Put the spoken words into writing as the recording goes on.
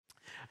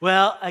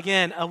Well,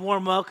 again, a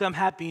warm welcome.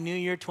 Happy New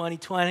Year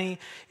 2020.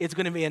 It's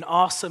going to be an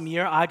awesome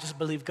year. I just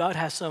believe God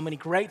has so many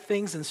great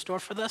things in store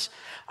for us.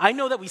 I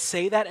know that we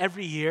say that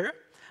every year,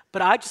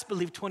 but I just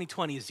believe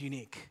 2020 is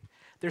unique.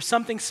 There's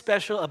something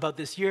special about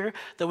this year,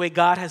 the way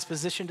God has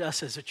positioned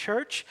us as a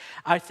church.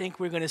 I think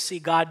we're going to see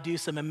God do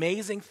some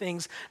amazing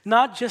things,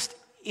 not just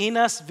in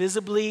us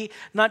visibly,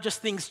 not just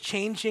things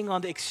changing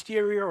on the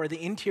exterior or the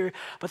interior,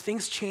 but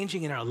things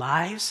changing in our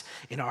lives,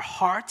 in our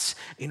hearts,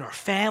 in our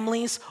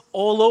families,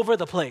 all over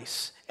the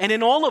place. And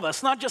in all of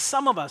us, not just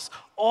some of us,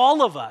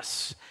 all of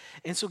us.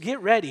 And so get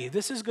ready.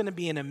 This is going to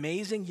be an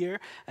amazing year,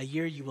 a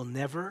year you will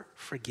never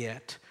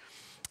forget.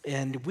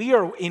 And we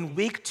are in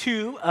week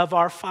 2 of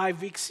our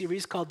 5-week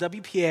series called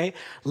WPA,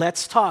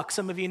 Let's Talk.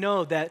 Some of you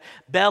know that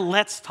Bell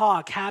Let's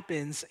Talk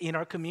happens in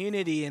our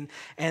community,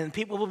 and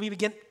people will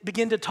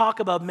begin to talk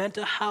about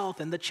mental health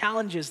and the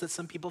challenges that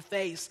some people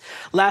face.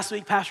 Last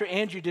week, Pastor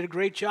Andrew did a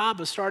great job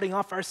of starting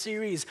off our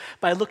series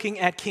by looking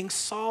at King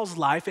Saul's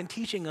life and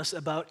teaching us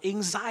about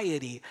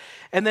anxiety.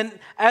 And then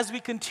as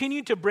we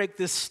continue to break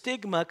this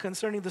stigma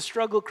concerning the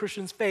struggle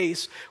Christians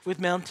face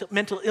with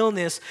mental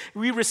illness,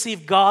 we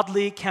receive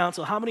godly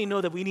counsel. How many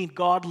know that we need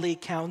godly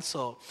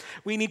counsel?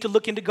 We need to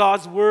look into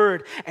God's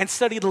word and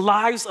study the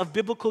lives of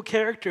biblical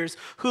characters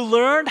who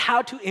learned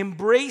how to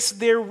embrace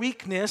their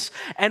weakness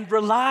and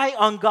rely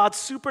on God's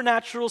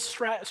supernatural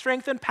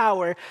strength and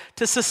power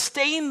to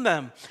sustain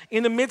them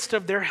in the midst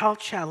of their health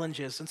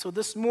challenges. And so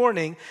this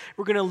morning,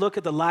 we're going to look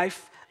at the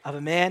life of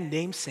a man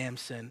named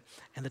Samson,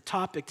 and the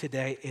topic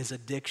today is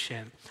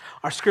addiction.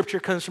 Our scripture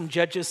comes from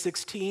Judges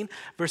 16,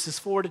 verses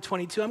 4 to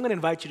 22. I'm going to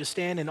invite you to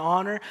stand in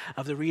honor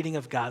of the reading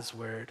of God's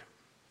word.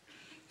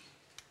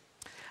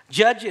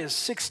 Judges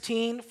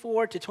 16,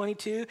 4 to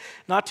 22.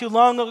 Not too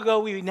long ago,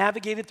 we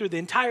navigated through the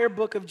entire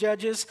book of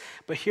Judges,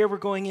 but here we're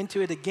going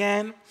into it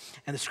again,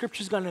 and the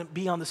scripture is going to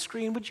be on the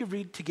screen. Would you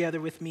read together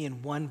with me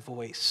in one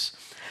voice?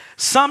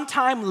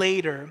 Sometime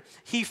later,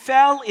 he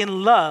fell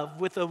in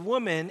love with a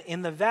woman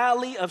in the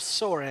valley of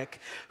Sorek,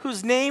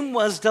 whose name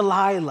was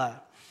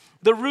Delilah.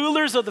 The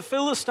rulers of the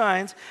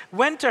Philistines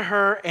went to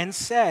her and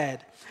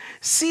said,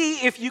 "See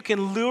if you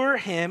can lure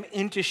him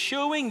into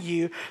showing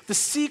you the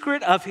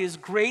secret of his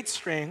great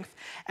strength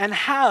and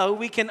how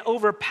we can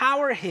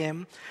overpower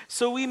him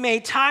so we may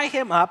tie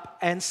him up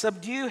and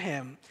subdue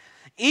him.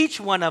 Each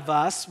one of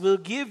us will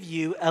give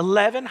you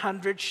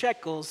 1,100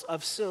 shekels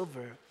of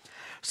silver."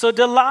 So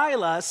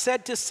Delilah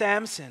said to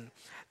Samson,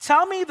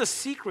 "Tell me the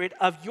secret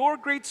of your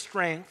great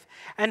strength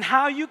and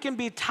how you can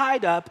be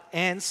tied up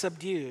and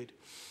subdued."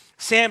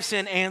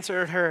 Samson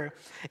answered her,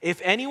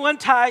 "If anyone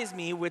ties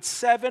me with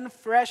 7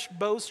 fresh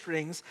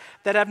bowstrings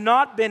that have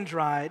not been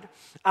dried,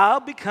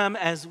 I'll become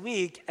as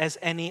weak as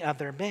any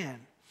other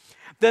man."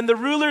 Then the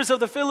rulers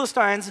of the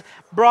Philistines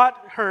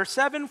brought her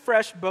 7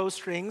 fresh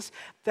bowstrings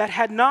that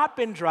had not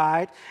been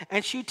dried,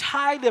 and she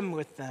tied them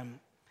with them.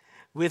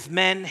 With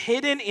men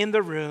hidden in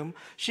the room,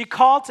 she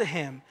called to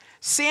him,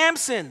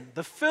 "Samson,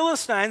 the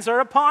Philistines are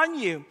upon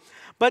you."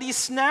 But he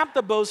snapped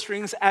the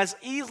bowstrings as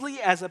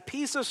easily as a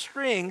piece of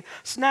string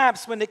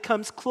snaps when it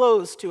comes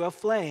close to a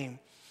flame.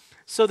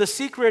 So the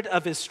secret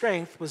of his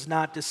strength was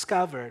not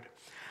discovered.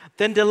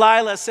 Then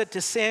Delilah said to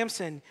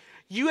Samson,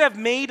 "You have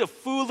made a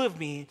fool of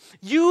me.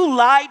 You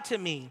lied to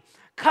me.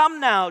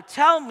 Come now,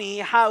 tell me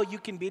how you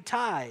can be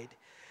tied."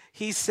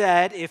 He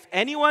said, "If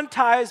anyone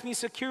ties me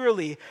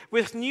securely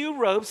with new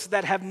ropes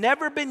that have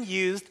never been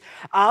used,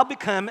 I'll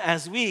become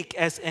as weak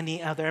as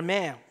any other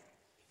man."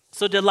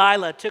 So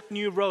Delilah took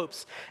new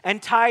ropes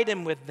and tied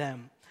him with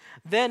them.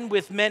 Then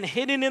with men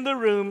hidden in the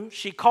room,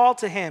 she called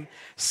to him,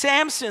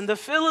 "Samson, the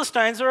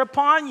Philistines are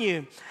upon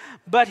you."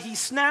 But he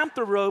snapped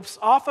the ropes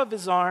off of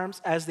his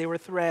arms as they were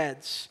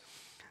threads.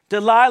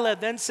 Delilah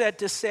then said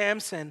to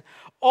Samson,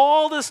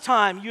 "All this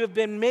time you have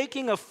been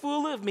making a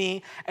fool of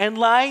me and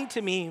lying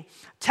to me.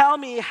 Tell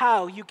me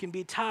how you can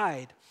be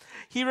tied."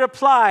 He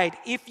replied,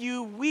 "If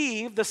you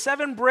weave the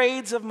 7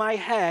 braids of my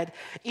head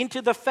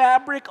into the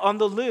fabric on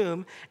the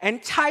loom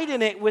and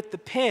tighten it with the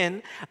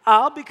pin,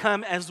 I'll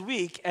become as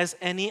weak as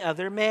any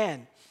other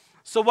man."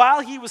 So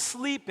while he was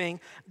sleeping,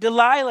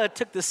 Delilah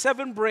took the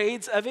 7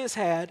 braids of his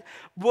head,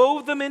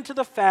 wove them into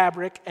the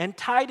fabric, and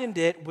tightened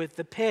it with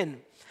the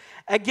pin.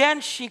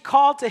 Again she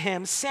called to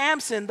him,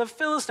 "Samson, the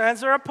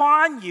Philistines are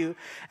upon you."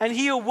 And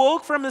he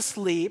awoke from his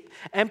sleep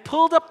and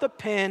pulled up the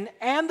pin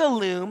and the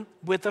loom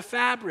with the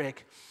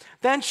fabric.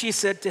 Then she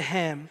said to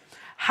him,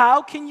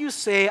 "How can you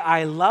say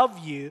I love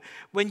you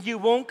when you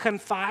won't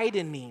confide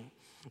in me?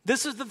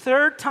 This is the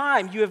 3rd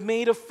time you have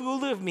made a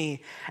fool of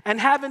me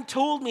and haven't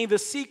told me the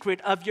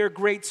secret of your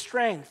great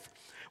strength."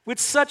 With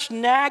such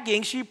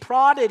nagging, she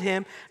prodded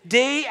him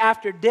day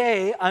after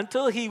day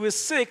until he was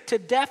sick to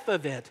death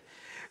of it.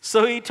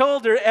 So he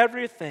told her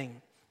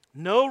everything.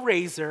 "No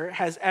razor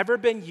has ever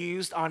been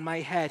used on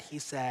my head," he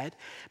said,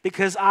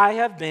 "because I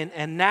have been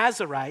a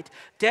Nazirite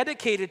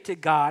dedicated to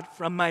God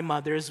from my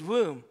mother's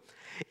womb.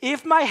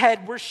 If my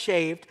head were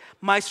shaved,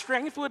 my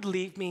strength would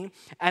leave me,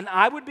 and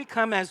I would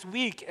become as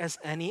weak as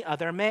any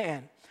other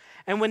man.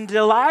 And when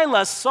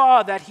Delilah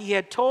saw that he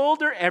had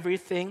told her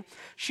everything,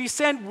 she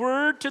sent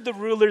word to the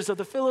rulers of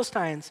the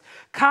Philistines,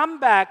 "Come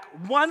back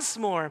once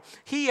more.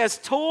 He has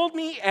told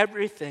me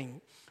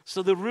everything."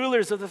 So the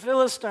rulers of the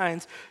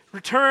Philistines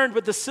returned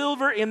with the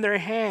silver in their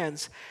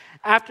hands.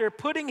 After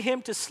putting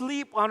him to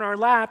sleep on her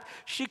lap,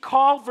 she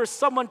called for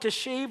someone to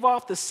shave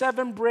off the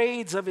 7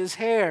 braids of his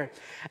hair,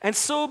 and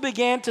so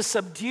began to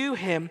subdue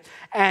him,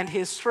 and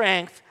his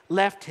strength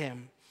left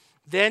him.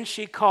 Then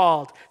she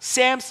called,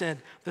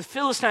 "Samson, the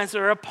Philistines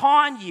are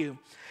upon you."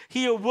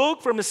 He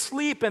awoke from his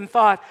sleep and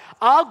thought,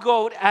 "I'll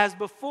go as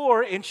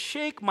before and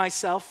shake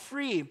myself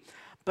free."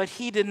 But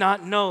he did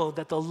not know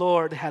that the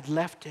Lord had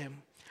left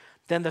him.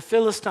 Then the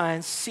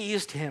Philistines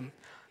seized him,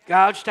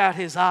 gouged out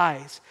his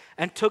eyes,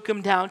 and took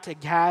him down to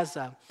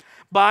Gaza.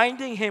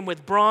 Binding him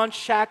with bronze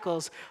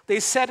shackles, they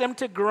set him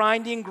to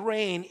grinding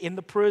grain in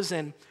the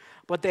prison.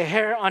 But the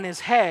hair on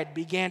his head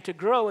began to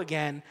grow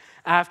again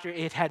after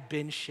it had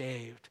been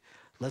shaved.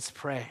 Let's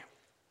pray.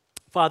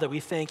 Father, we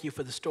thank you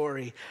for the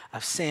story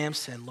of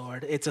Samson,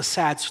 Lord. It's a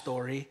sad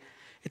story.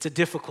 It's a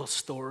difficult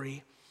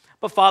story.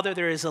 But Father,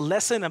 there is a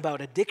lesson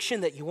about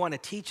addiction that you want to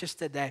teach us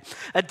today.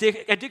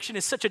 Addiction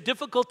is such a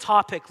difficult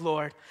topic,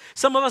 Lord.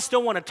 Some of us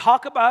don't want to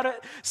talk about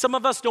it. Some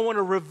of us don't want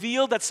to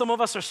reveal that some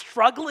of us are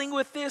struggling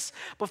with this.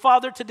 But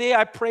Father, today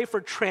I pray for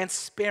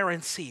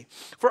transparency,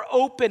 for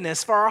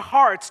openness, for our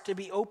hearts to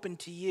be open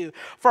to you,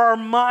 for our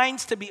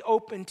minds to be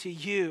open to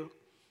you.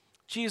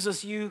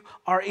 Jesus, you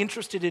are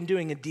interested in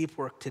doing a deep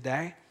work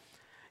today.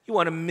 You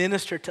want to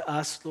minister to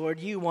us, Lord.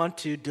 You want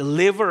to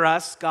deliver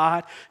us,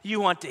 God. You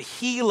want to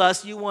heal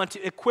us. You want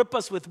to equip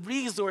us with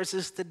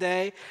resources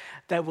today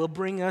that will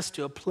bring us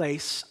to a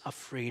place of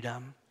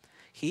freedom.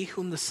 He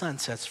whom the Son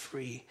sets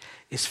free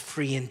is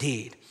free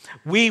indeed.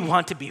 We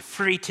want to be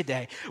free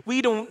today.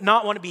 We do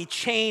not want to be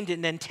chained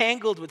and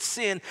entangled with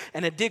sin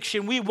and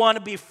addiction. We want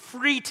to be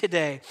free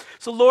today.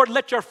 So, Lord,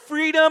 let your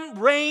freedom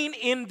reign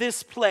in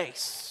this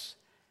place.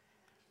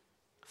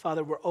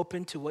 Father, we're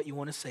open to what you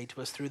want to say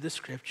to us through the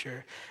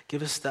scripture.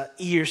 Give us the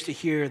ears to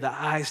hear, the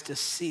eyes to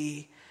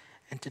see,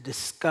 and to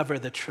discover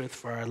the truth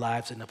for our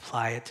lives and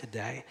apply it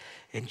today.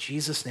 In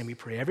Jesus' name we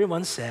pray.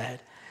 Everyone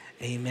said,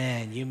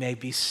 amen. You may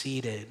be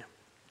seated.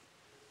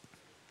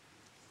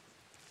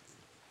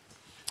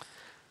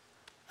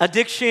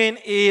 Addiction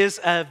is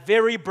a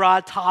very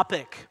broad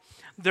topic.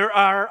 There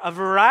are a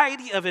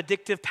variety of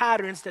addictive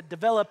patterns that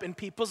develop in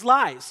people's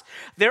lives.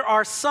 There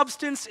are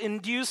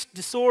substance-induced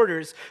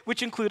disorders,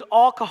 which include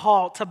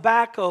alcohol,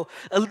 tobacco,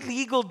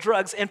 illegal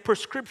drugs, and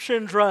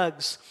prescription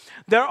drugs.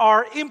 There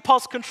are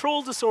impulse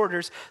control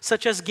disorders,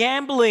 such as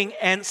gambling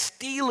and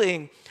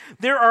stealing.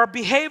 There are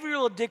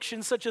behavioral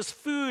addictions, such as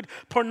food,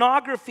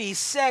 pornography,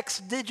 sex,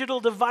 digital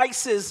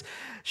devices,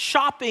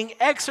 shopping,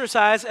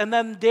 exercise, and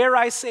then, dare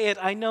I say it,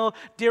 I know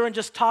Darren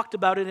just talked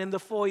about it in the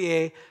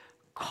foyer,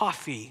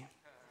 coffee.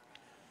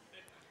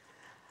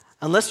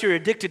 Unless you're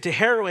addicted to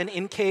heroin,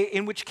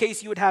 in which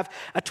case you would have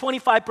a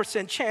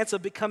 25% chance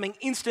of becoming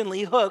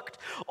instantly hooked.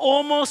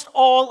 Almost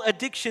all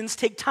addictions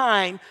take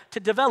time to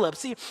develop.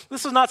 See,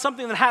 this is not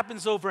something that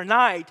happens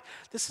overnight.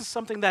 This is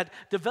something that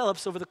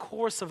develops over the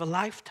course of a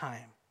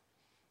lifetime.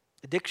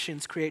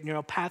 Addictions create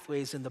neural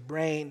pathways in the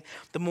brain.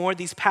 The more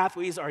these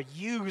pathways are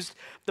used,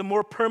 the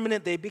more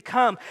permanent they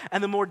become,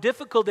 and the more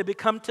difficult they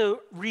become to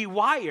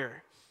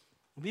rewire.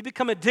 We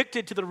become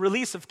addicted to the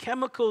release of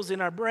chemicals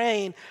in our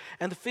brain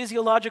and the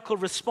physiological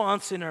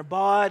response in our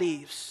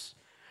bodies.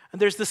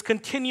 And there's this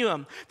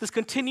continuum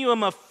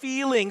of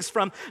feelings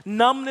from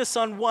numbness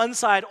on one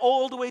side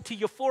all the way to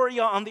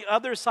euphoria on the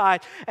other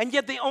side. And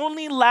yet they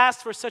only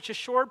last for such a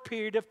short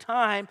period of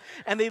time,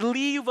 and they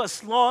leave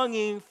us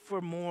longing for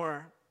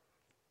more.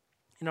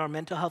 In our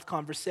mental health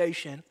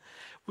conversation,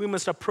 we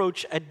must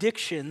approach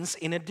addictions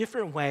in a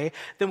different way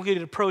than we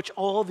would approach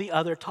all the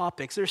other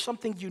topics. There's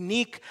something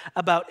unique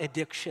about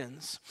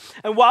addictions.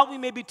 And while we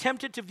may be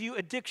tempted to view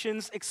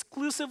addictions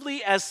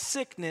exclusively as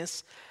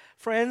sickness,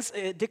 friends,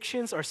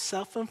 addictions are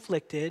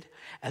self-inflicted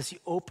as you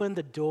open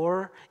the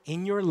door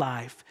in your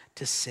life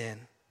to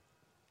sin.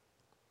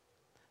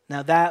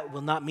 Now, that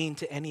will not mean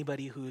to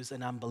anybody who's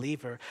an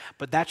unbeliever,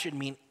 but that should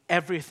mean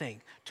everything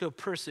to a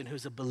person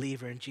who's a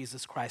believer in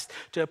Jesus Christ,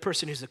 to a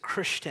person who's a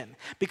Christian,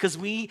 because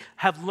we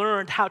have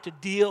learned how to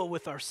deal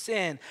with our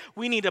sin.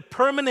 We need a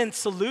permanent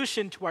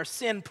solution to our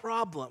sin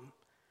problem.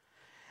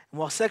 And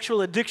while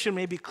sexual addiction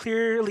may be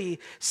clearly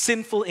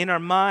sinful in our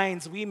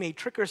minds, we may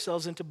trick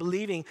ourselves into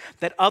believing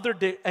that other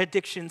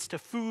addictions to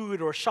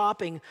food or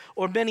shopping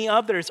or many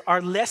others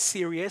are less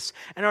serious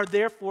and are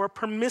therefore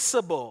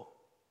permissible.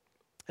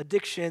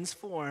 Addictions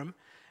form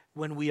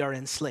when we are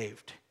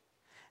enslaved,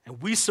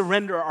 and we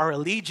surrender our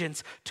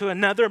allegiance to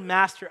another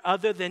master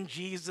other than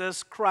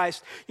Jesus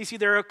Christ. You see,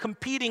 there are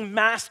competing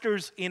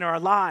masters in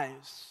our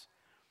lives.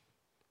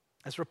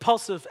 As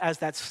repulsive as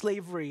that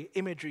slavery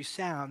imagery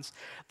sounds,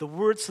 the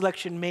word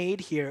selection made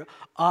here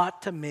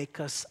ought to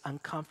make us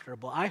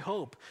uncomfortable. I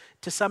hope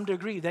to some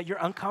degree that you're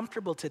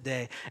uncomfortable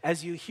today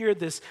as you hear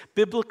this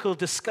biblical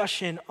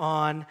discussion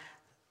on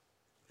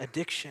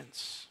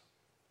addictions.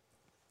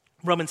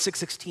 Romans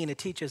 6:16, it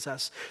teaches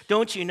us,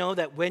 don't you know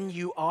that when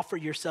you offer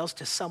yourselves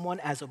to someone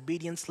as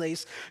obedient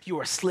slaves, you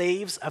are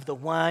slaves of the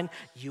one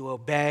you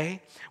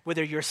obey,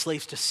 whether you're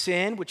slaves to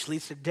sin, which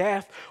leads to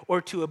death,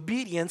 or to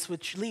obedience,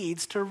 which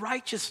leads to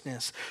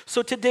righteousness.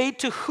 So today,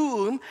 to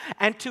whom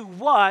and to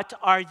what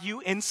are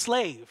you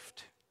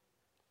enslaved?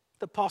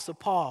 The Apostle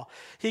Paul,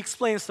 he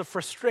explains the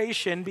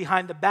frustration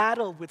behind the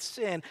battle with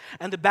sin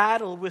and the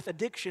battle with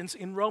addictions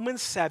in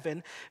Romans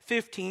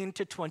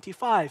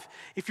 7:15-25.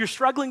 If you're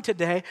struggling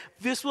today,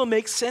 this will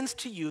make sense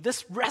to you.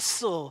 This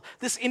wrestle,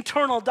 this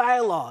internal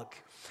dialogue.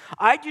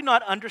 I do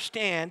not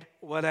understand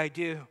what I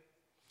do.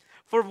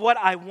 For what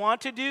I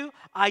want to do,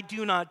 I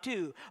do not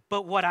do.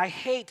 But what I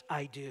hate,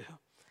 I do.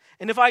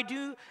 And if I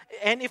do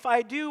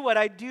what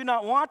I do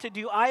not want to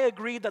do, I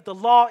agree that the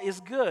law is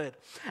good.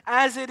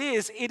 As it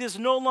is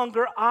no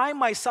longer I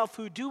myself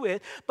who do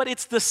it, but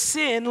it's the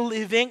sin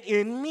living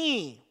in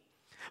me.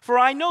 For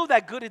I know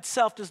that good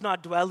itself does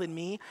not dwell in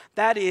me,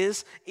 that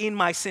is, in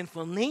my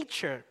sinful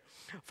nature.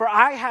 For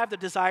I have the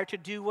desire to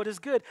do what is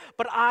good,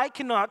 but I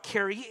cannot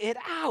carry it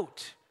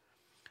out.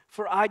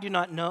 For I do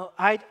not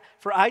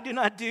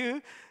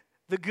do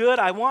the good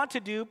I want to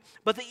do,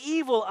 but the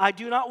evil I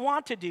do not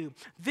want to do.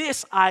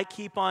 This I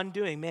keep on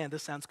doing. Man,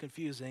 this sounds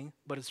confusing,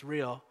 but it's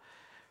real.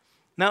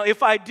 Now,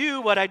 if I do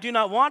what I do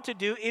not want to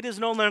do, it is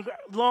no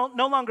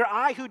longer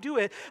I who do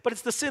it, but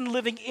it's the sin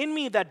living in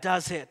me that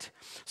does it.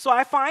 So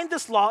I find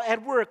this law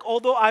at work.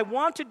 Although I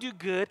want to do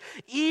good,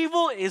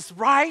 evil is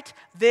right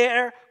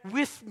there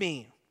with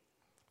me.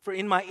 For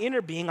in my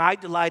inner being, I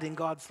delight in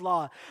God's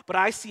law. But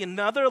I see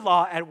another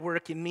law at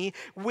work in me,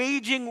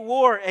 waging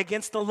war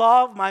against the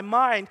law of my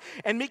mind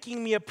and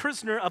making me a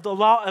prisoner of the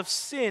law of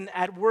sin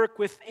at work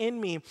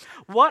within me.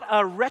 What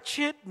a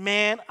wretched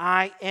man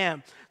I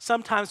am.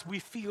 Sometimes we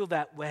feel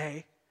that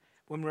way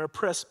when we're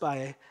oppressed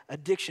by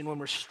addiction, when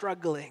we're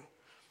struggling.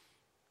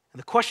 And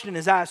the question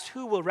is asked,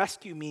 who will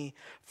rescue me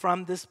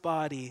from this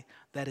body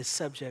that is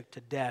subject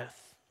to death?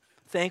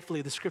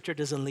 Thankfully, the scripture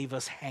doesn't leave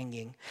us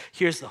hanging.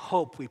 Here's the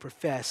hope we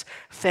profess.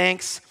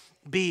 Thanks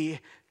be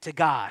to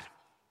God.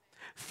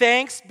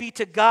 Thanks be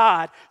to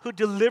God who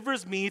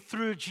delivers me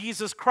through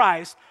Jesus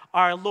Christ,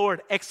 our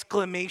Lord!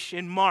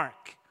 Exclamation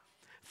mark.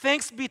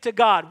 Thanks be to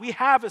God. We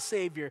have a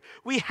Savior.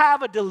 We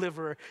have a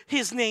deliverer.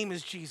 His name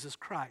is Jesus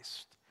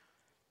Christ.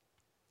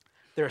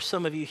 There are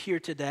some of you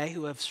here today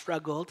who have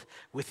struggled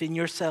within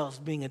yourselves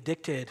being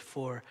addicted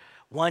for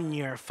 1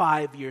 year,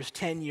 5 years,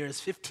 10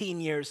 years,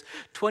 15 years,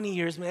 20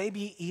 years,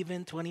 maybe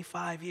even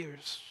 25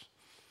 years.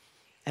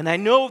 And I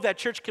know that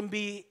church can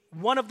be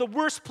one of the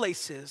worst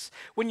places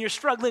when you're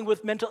struggling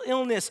with mental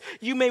illness.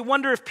 You may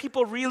wonder if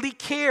people really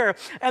care.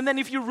 And then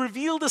if you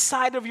reveal the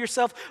side of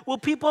yourself, will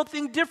people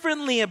think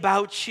differently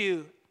about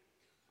you?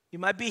 You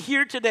might be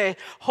here today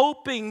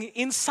hoping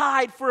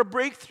inside for a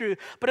breakthrough,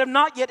 but have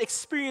not yet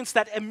experienced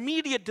that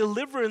immediate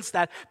deliverance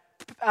that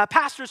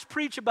pastors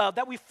preach about,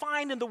 that we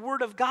find in the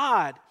Word of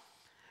God.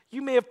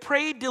 You may have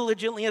prayed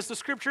diligently as the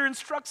scripture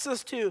instructs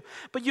us to,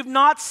 but you've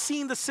not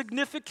seen the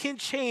significant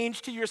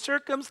change to your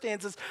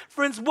circumstances.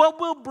 Friends, what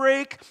will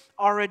break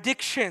our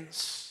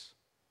addictions?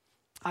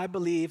 I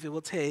believe it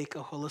will take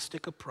a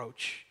holistic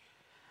approach.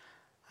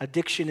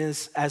 Addiction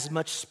is as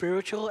much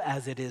spiritual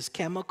as it is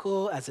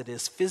chemical, as it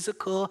is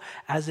physical,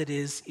 as it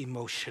is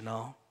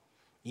emotional.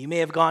 You may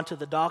have gone to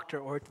the doctor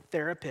or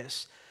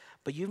therapist,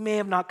 but you may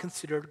have not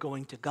considered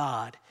going to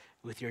God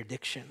with your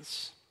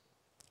addictions.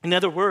 In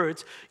other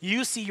words,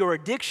 you see your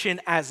addiction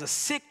as a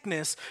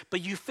sickness, but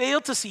you fail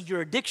to see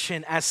your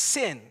addiction as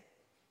sin.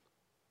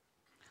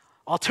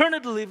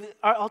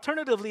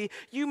 Alternatively,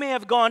 you may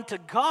have gone to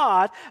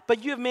God,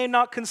 but you may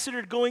not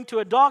considered going to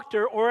a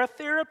doctor or a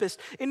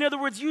therapist. In other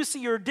words, you see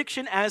your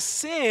addiction as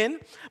sin,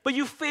 but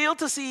you fail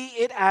to see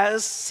it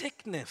as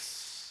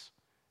sickness.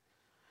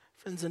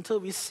 Friends, until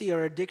we see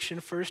our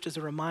addiction first as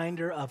a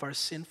reminder of our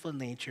sinful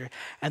nature,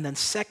 and then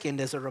second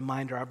as a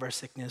reminder of our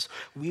sickness,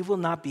 we will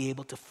not be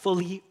able to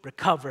fully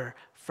recover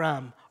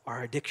from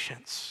our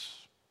addictions.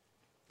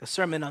 The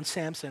sermon on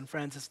Samson,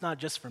 friends, it's not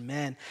just for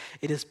men.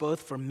 It is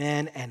both for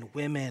men and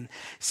women.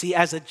 See,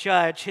 as a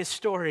judge, his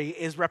story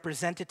is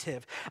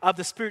representative of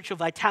the spiritual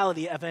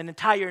vitality of an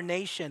entire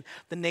nation,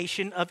 the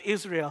nation of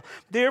Israel.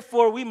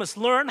 Therefore, we must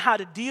learn how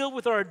to deal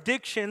with our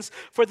addictions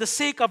for the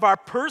sake of our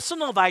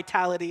personal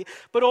vitality,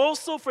 but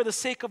also for the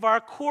sake of our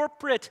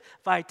corporate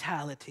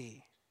vitality.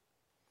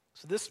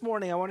 So this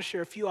morning, I want to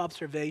share a few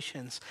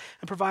observations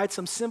and provide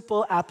some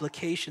simple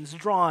applications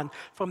drawn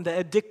from the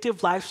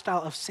addictive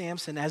lifestyle of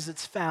Samson as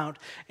it's found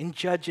in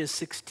Judges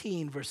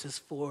 16, verses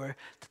 4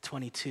 to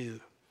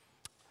 22.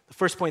 The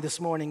first point this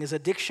morning is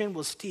addiction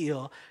will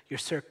steal your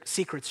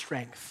secret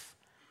strength.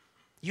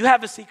 You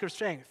have a secret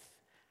strength,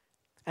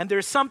 and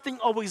there's something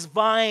always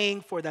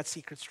vying for that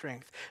secret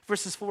strength.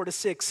 Verses 4 to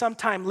 6,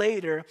 sometime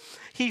later,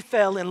 he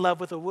fell in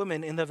love with a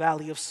woman in the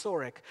valley of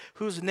Sorek,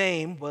 whose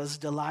name was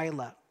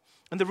Delilah.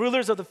 And the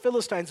rulers of the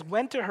Philistines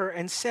went to her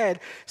and said,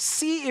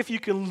 "See if you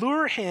can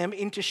lure him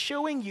into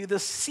showing you the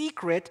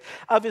secret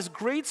of his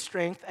great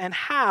strength and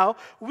how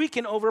we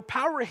can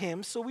overpower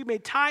him so we may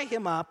tie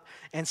him up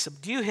and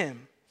subdue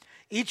him."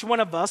 Each one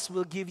of us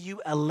will give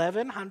you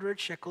 1,100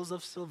 shekels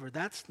of silver.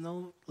 That's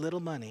no little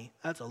money.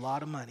 That's a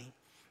lot of money.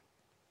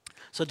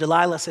 So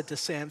Delilah said to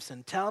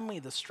Samson, tell me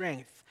the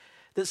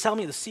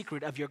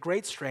secret of your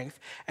great strength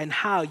and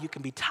how you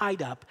can be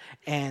tied up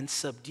and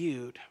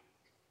subdued.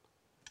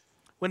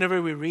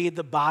 Whenever we read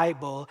the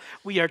Bible,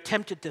 we are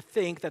tempted to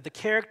think that the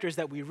characters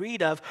that we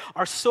read of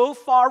are so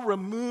far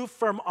removed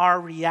from our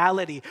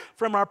reality,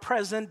 from our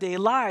present day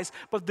lives,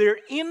 but they're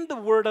in the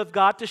Word of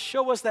God to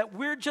show us that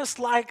we're just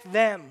like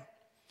them.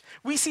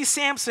 We see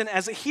Samson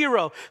as a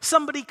hero,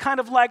 somebody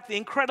kind of like the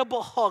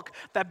Incredible Hulk,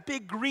 that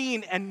big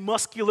green and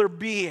muscular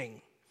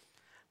being.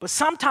 But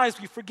sometimes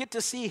we forget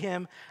to see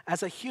him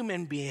as a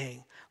human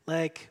being,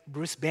 like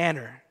Bruce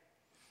Banner.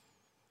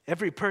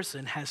 Every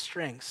person has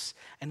strengths,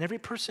 and every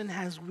person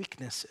has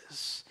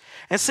weaknesses.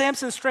 And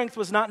Samson's strength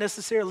was not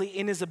necessarily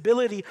in his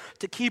ability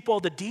to keep all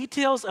the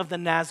details of the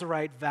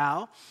Nazirite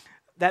vow.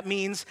 That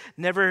means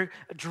never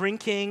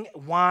drinking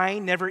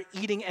wine, never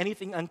eating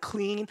anything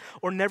unclean,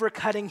 or never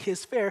cutting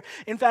his hair.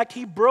 In fact,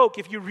 he broke,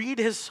 if you read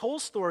his whole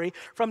story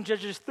from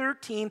Judges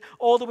 13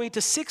 all the way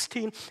to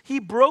 16, he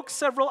broke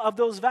several of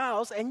those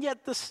vows, and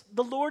yet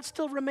the Lord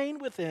still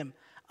remained with him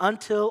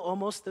until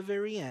almost the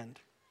very end.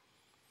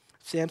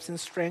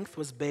 Samson's strength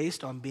was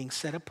based on being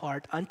set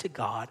apart unto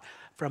God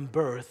from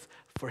birth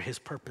for his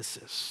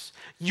purposes.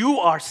 You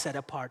are set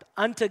apart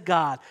unto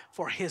God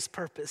for his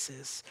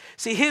purposes.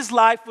 See, his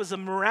life was a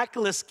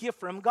miraculous gift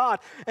from God,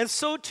 and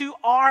so too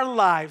our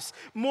lives.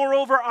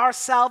 Moreover, our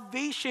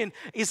salvation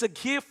is a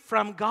gift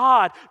from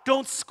God.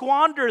 Don't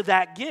squander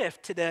that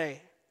gift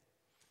today.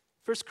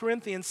 1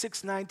 Corinthians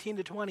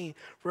 6:19-20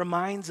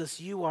 reminds us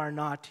you are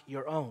not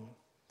your own.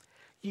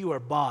 You are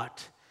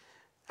bought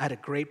at a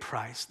great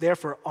price.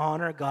 Therefore,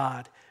 honor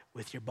God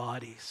with your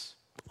bodies.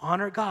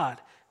 Honor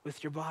God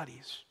with your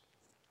bodies.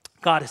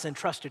 God has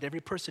entrusted every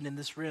person in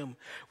this room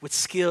with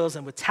skills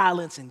and with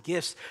talents and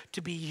gifts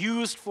to be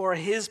used for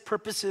his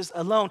purposes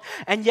alone.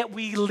 And yet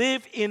we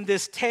live in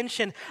this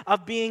tension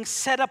of being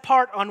set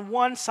apart on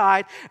one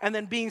side and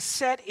then being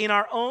set in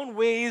our own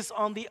ways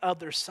on the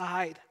other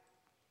side.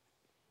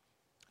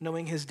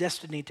 Knowing his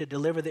destiny to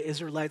deliver the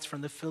Israelites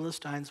from the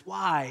Philistines,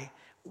 why?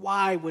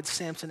 Why would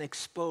Samson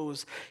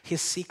expose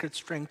his secret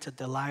strength to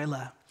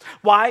Delilah?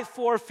 Why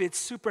forfeit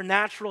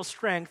supernatural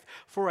strength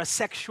for a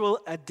sexual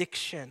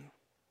addiction?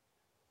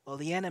 Well,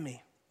 the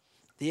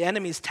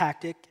enemy's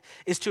tactic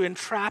is to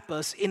entrap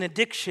us in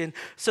addiction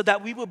so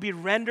that we will be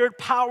rendered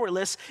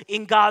powerless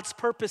in God's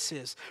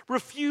purposes.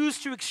 Refuse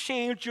to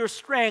exchange your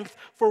strength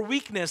for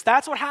weakness.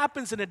 That's what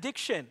happens in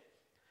addiction.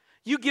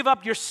 You give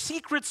up your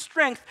secret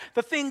strength,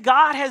 the thing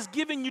God has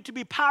given you to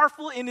be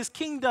powerful in his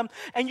kingdom,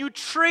 and you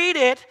trade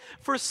it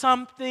for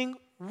something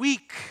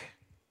weak.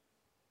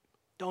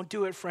 Don't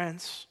do it,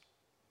 friends.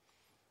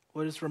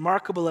 What is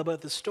remarkable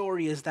about the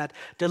story is that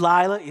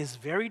Delilah is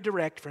very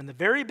direct from the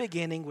very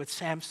beginning with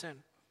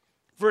Samson.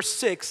 Verse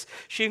 6,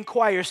 she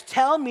inquires,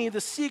 tell me the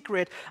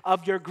secret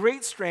of your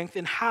great strength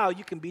and how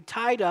you can be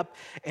tied up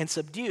and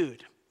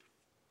subdued.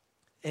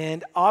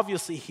 And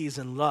obviously he's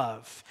in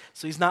love.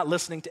 So he's not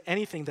listening to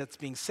anything that's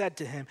being said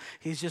to him.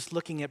 He's just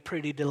looking at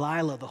pretty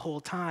Delilah the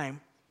whole time.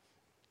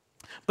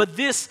 But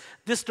this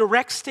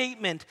direct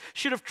statement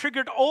should have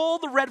triggered all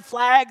the red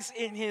flags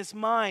in his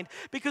mind.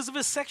 Because of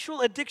his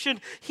sexual addiction,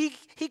 he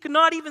could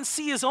not even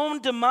see his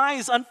own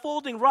demise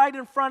unfolding right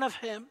in front of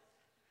him.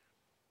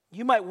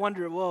 You might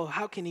wonder, well,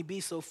 how can he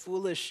be so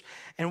foolish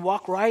and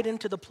walk right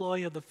into the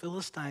ploy of the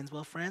Philistines?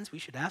 Well, friends, we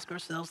should ask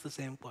ourselves the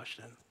same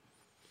question.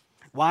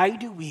 Why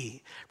do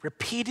we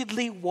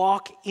repeatedly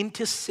walk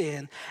into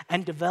sin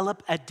and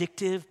develop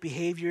addictive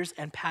behaviors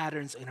and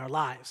patterns in our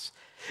lives?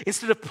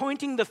 Instead of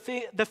pointing the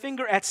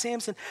finger at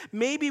Samson,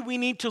 maybe we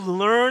need to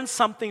learn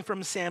something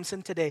from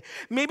Samson today.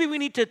 Maybe we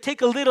need to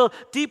take a little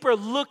deeper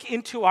look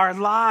into our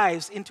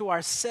lives, into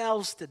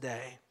ourselves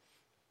today.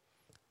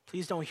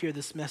 Please don't hear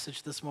this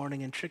message this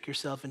morning and trick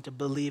yourself into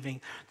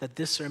believing that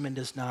this sermon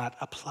does not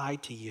apply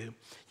to you.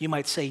 You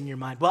might say in your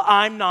mind, well,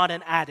 I'm not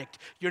an addict.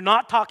 You're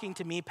not talking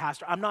to me,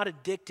 Pastor. I'm not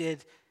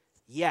addicted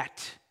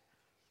yet.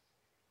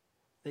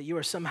 That you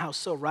are somehow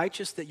so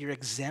righteous that you're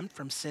exempt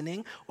from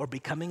sinning or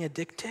becoming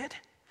addicted.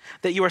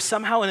 That you are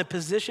somehow in a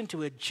position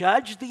to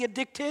judge the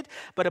addicted,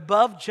 but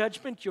above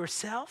judgment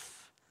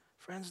yourself.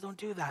 Friends, don't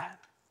do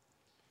that.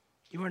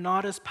 You are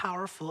not as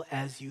powerful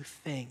as you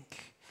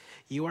think.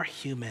 You are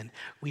human.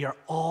 We are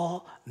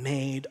all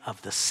made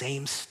of the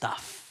same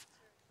stuff.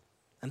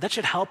 And that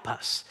should help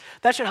us.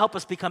 That should help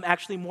us become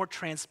actually more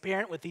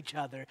transparent with each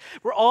other.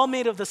 We're all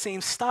made of the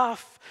same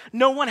stuff.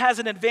 No one has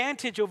an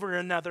advantage over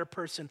another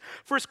person.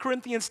 1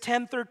 Corinthians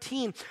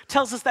 10:13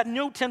 tells us that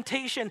no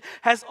temptation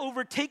has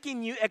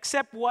overtaken you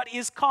except what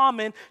is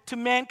common to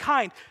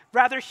mankind,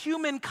 rather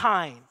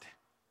humankind.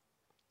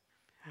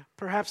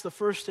 Perhaps the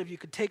first step you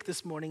could take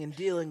this morning in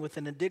dealing with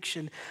an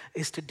addiction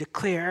is to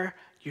declare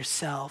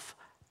yourself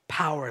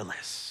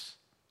powerless.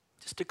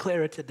 Just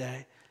declare it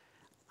today.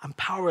 I'm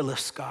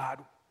powerless,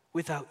 God,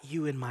 without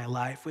you in my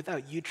life,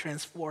 without you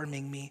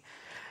transforming me.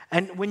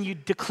 And when you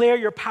declare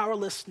your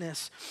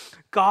powerlessness,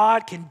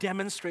 God can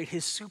demonstrate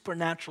his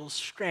supernatural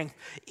strength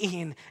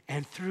in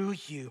and through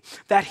you,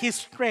 that his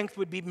strength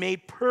would be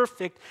made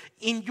perfect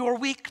in your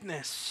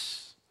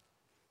weakness.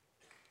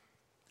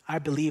 I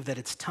believe that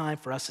it's time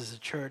for us as a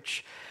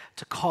church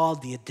to call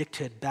the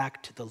addicted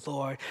back to the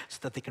Lord so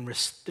that they can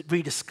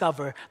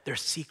rediscover their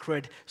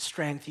secret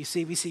strength. You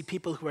see, we see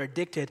people who are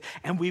addicted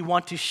and we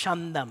want to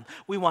shun them.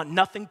 We want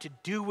nothing to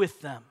do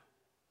with them.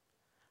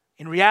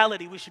 In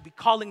reality, we should be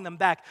calling them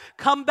back.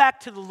 Come back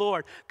to the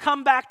Lord.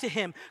 Come back to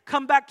him.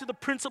 Come back to the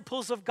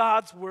principles of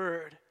God's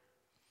word.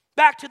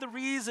 Back to the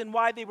reason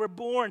why they were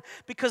born,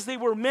 because they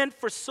were meant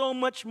for so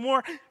much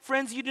more.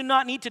 Friends, you do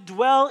not need to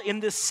dwell in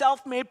this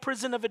self-made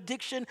prison of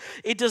addiction.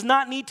 It does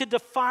not need to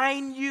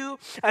define you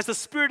as the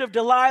spirit of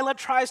Delilah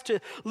tries to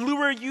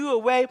lure you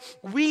away.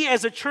 We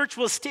as a church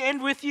will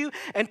stand with you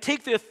and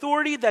take the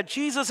authority that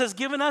Jesus has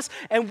given us,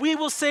 and we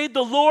will say,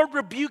 "The Lord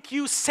rebuke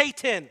you,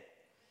 Satan."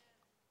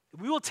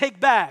 We will take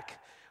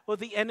back what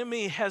the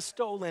enemy has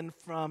stolen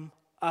from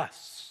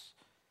us.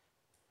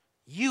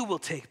 You will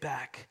take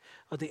back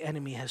what the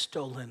enemy has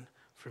stolen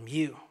from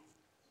you.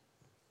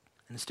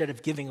 And instead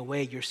of giving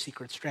away your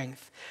secret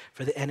strength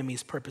for the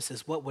enemy's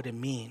purposes, what would it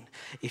mean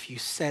if you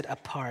set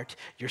apart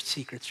your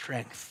secret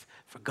strength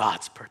for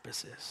God's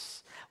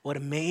purposes? What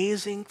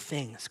amazing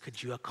things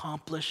could you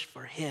accomplish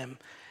for him?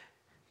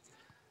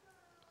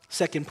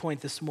 Second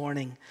point this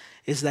morning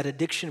is that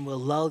addiction will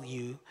lull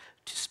you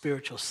to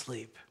spiritual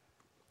sleep.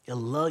 It'll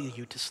lull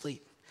you to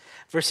sleep.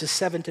 Verses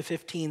 7 to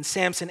 15,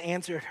 Samson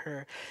answered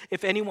her,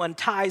 "If anyone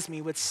ties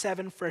me with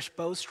 7 fresh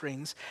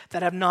bowstrings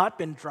that have not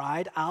been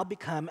dried, I'll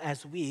become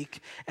as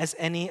weak as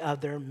any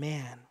other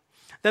man."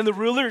 Then the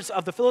rulers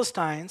of the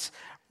Philistines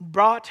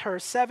brought her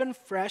 7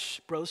 fresh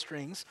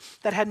bowstrings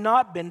that had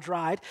not been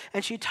dried,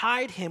 and she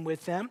tied him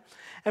with them.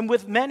 And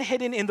with men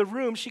hidden in the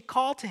room, she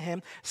called to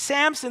him,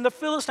 "Samson, the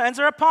Philistines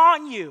are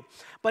upon you."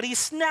 But he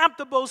snapped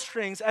the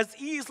bowstrings as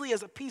easily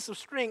as a piece of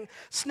string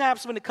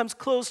snaps when it comes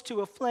close to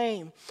a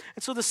flame.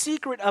 And so the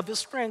secret of his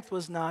strength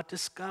was not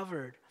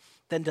discovered.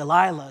 Then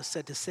Delilah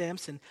said to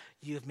Samson,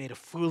 "You have made a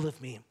fool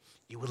of me.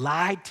 You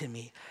lied to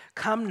me.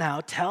 Come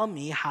now, tell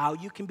me how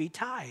you can be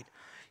tied."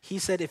 He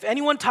said, "If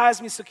anyone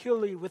ties me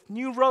securely with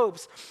new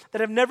ropes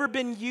that have never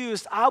been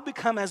used, I'll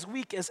become as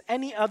weak as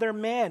any other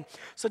man."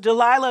 So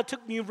Delilah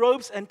took new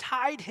ropes and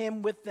tied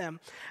him with them.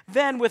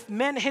 Then, with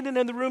men hidden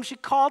in the room, she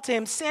called to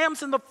him,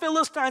 "Samson, the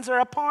Philistines are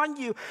upon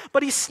you."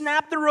 But he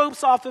snapped the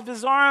ropes off of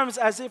his arms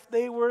as if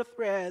they were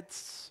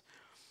threads.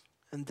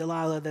 And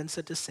Delilah then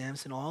said to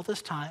Samson, "All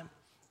this time,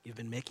 you've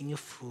been making a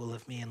fool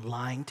of me and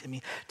lying to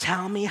me.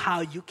 Tell me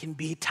how you can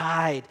be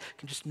tied." You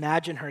can just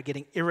imagine her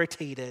getting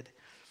irritated.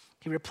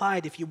 He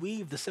replied, "If you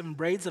weave the 7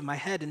 braids of my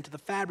head into the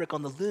fabric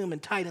on the loom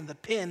and tie it in the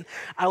pin,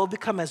 I will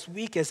become as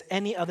weak as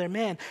any other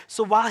man."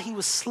 So while he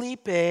was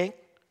sleeping,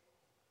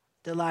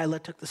 Delilah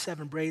took the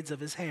 7 braids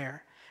of his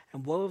hair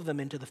and wove them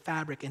into the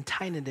fabric and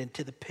tied it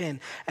into the pin.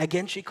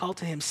 Again she called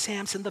to him,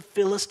 "Samson, the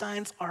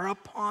Philistines are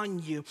upon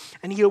you."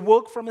 And he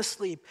awoke from his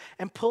sleep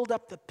and pulled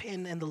up the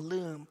pin and the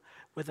loom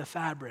with the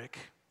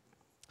fabric.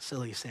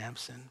 Silly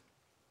Samson.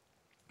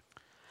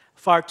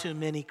 Far too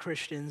many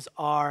Christians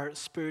are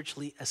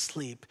spiritually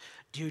asleep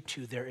due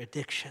to their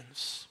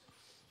addictions.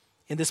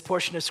 In this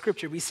portion of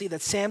Scripture, we see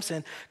that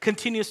Samson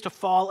continues to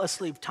fall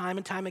asleep time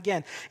and time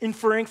again,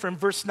 inferring from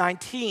verse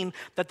 19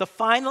 that the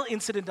final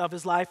incident of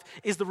his life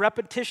is the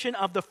repetition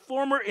of the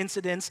former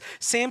incidents.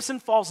 Samson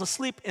falls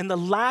asleep in the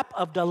lap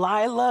of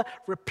Delilah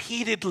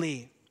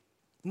repeatedly.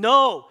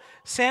 No,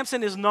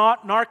 Samson is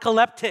not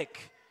narcoleptic.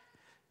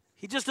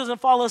 He just doesn't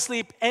fall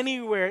asleep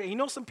anywhere. You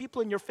know some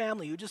people in your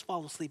family who just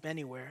fall asleep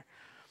anywhere.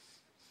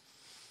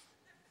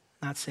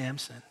 Not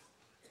Samson.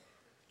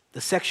 The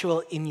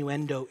sexual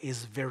innuendo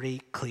is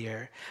very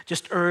clear.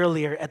 Just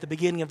earlier, at the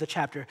beginning of the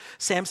chapter,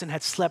 Samson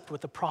had slept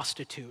with a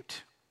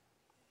prostitute.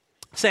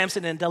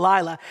 Samson and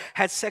Delilah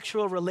had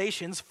sexual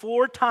relations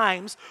 4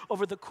 times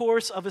over the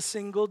course of a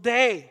single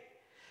day.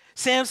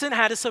 Samson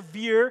had a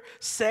severe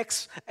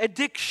sex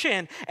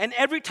addiction, and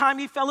every time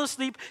he fell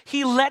asleep,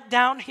 he let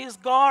down his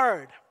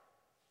guard.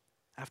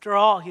 After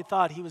all, he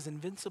thought he was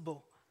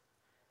invincible.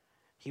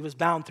 He was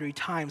bound 3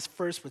 times,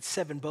 first with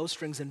 7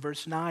 bowstrings in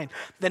verse 9,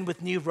 then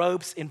with new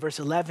ropes in verse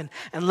 11,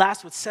 and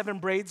last with 7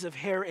 braids of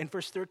hair in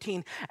verse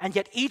 13. And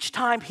yet each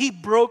time he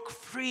broke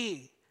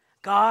free,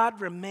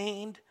 God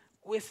remained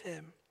with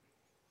him.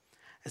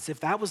 As if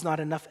that was not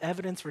enough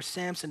evidence for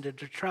Samson to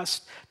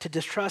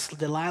distrust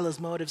Delilah's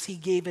motives, he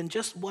gave in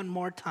just one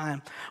more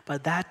time,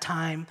 but that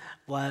time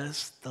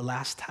was the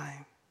last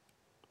time.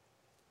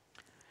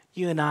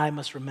 You and I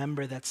must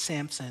remember that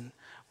Samson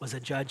was a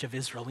judge of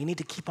Israel. We need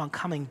to keep on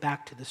coming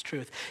back to this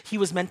truth. He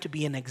was meant to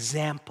be an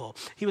example.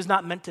 He was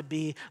not meant to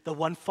be the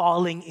one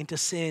falling into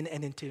sin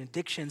and into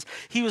addictions.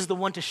 He was the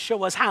one to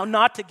show us how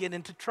not to get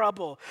into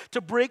trouble, to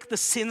break the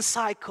sin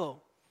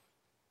cycle.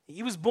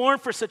 He was born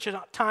for such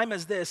a time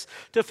as this,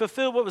 to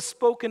fulfill what was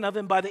spoken of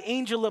him by the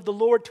angel of the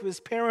Lord to his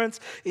parents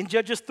in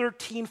Judges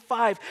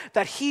 13:5,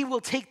 that he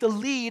will take the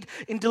lead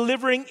in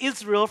delivering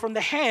Israel from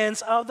the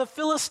hands of the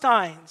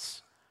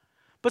Philistines.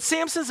 But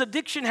Samson's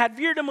addiction had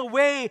veered him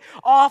away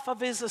off of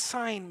his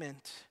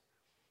assignment.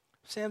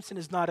 Samson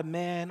is not a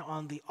man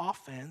on the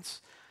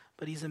offense,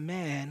 but he's a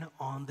man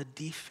on the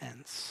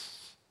defense.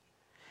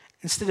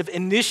 Instead of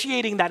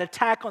initiating that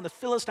attack on the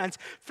Philistines,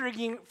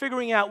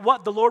 figuring out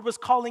what the Lord was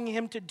calling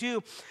him to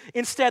do,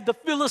 instead the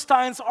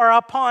Philistines are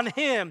upon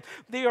him.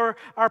 They are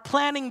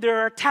planning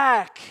their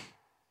attack.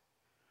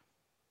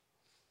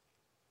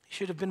 He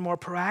should have been more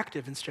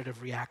proactive instead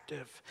of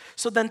reactive.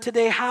 So then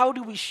today, how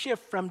do we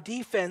shift from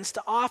defense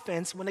to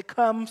offense when it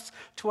comes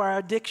to our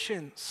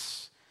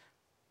addictions?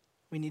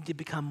 We need to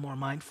become more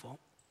mindful.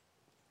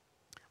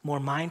 More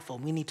mindful.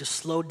 We need to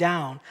slow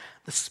down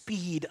the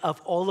speed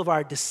of all of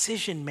our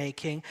decision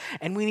making,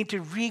 and we need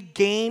to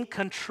regain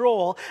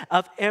control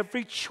of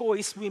every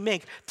choice we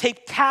make.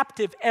 Take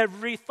captive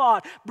every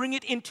thought. Bring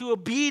it into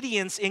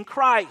obedience in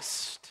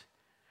Christ.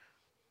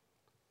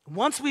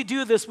 Once we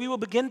do this, we will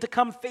begin to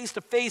come face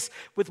to face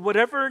with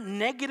whatever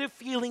negative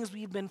feelings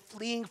we've been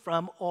fleeing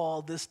from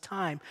all this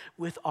time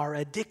with our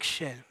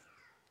addiction.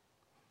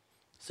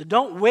 So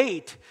don't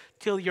wait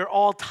till you're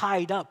all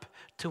tied up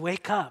to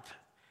wake up.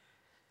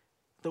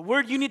 The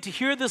word you need to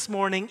hear this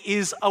morning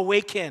is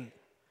awaken.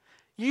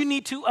 You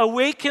need to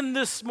awaken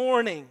this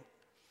morning.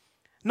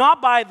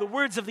 Not by the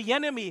words of the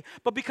enemy,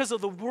 but because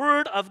of the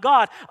word of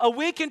God.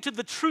 Awaken to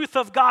the truth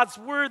of God's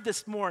word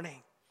this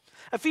morning.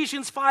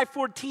 Ephesians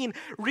 5:14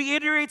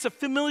 reiterates a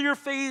familiar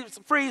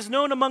phrase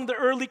known among the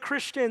early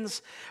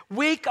Christians.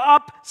 Wake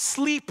up,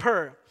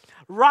 sleeper.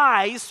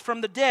 Rise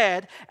from the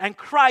dead, and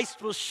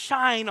Christ will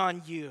shine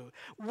on you.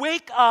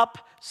 Wake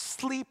up,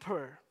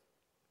 sleeper.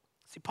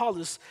 See, Paul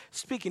is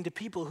speaking to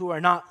people who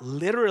are not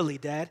literally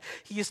dead.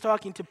 He is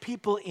talking to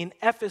people in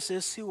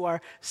Ephesus who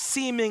are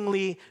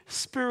seemingly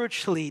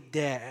spiritually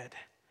dead.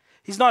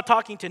 He's not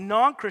talking to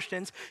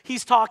non-Christians.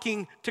 He's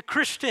talking to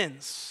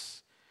Christians.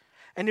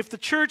 And if the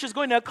church is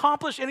going to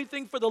accomplish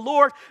anything for the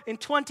Lord in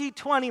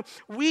 2020,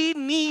 we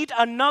need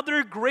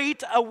another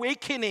great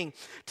awakening.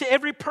 To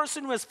every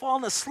person who has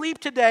fallen asleep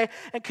today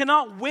and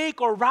cannot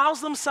wake or rouse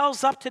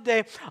themselves up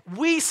today,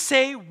 we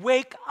say,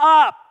 wake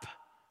up.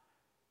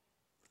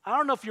 I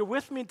don't know if you're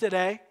with me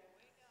today.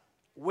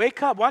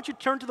 Wake up. Why don't you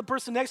turn to the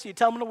person next to you,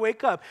 tell them to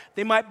wake up.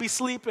 They might be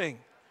sleeping.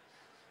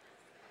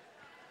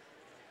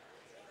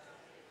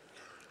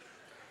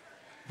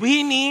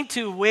 We need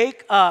to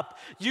wake up.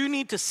 You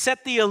need to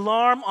set the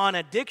alarm on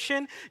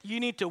addiction. You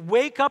need to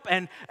wake up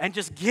and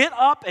just get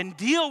up and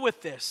deal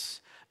with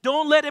this.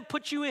 Don't let it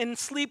put you in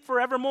sleep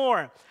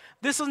forevermore.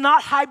 This is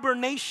not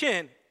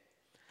hibernation.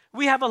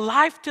 We have a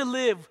life to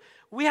live.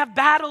 We have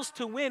battles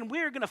to win.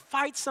 We're going to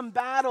fight some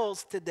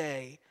battles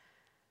today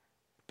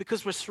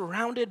because we're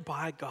surrounded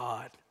by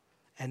God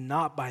and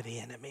not by the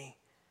enemy.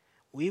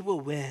 We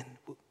will win.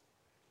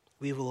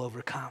 We will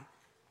overcome.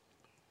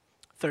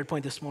 Third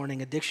point this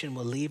morning, addiction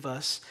will leave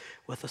us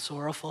with a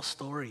sorrowful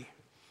story.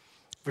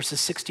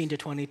 Verses 16 to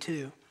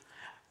 22.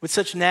 With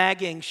such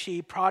nagging,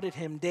 she prodded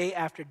him day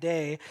after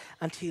day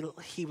until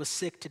he was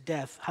sick to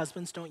death.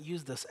 Husbands, don't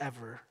use this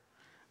ever.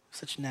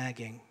 Such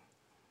nagging.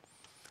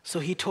 So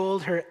he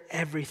told her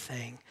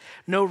everything.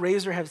 No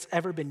razor has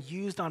ever been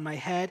used on my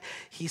head,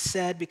 he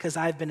said, because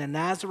I've been a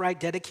Nazirite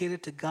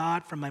dedicated to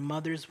God from my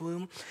mother's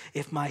womb.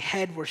 If my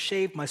head were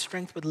shaved, my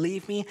strength would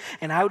leave me,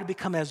 and I would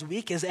become as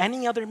weak as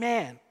any other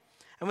man.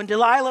 And when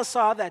Delilah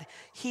saw that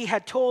he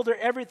had told her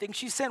everything,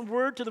 she sent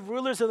word to the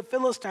rulers of the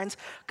Philistines,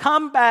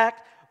 come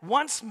back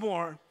once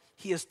more.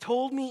 He has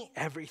told me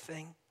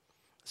everything.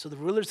 So the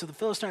rulers of the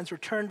Philistines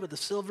returned with the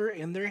silver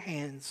in their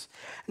hands.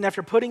 And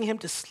after putting him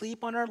to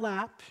sleep on her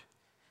lap,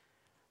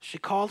 she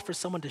called for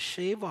someone to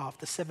shave off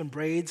the 7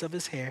 braids of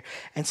his hair,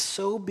 and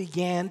so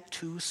began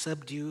to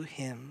subdue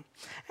him.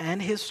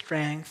 And his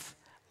strength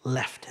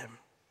left him.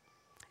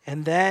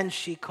 And then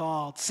she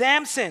called,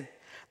 Samson,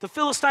 the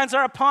Philistines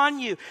are upon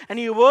you. And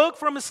he awoke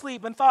from his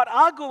sleep and thought,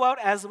 I'll go out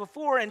as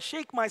before and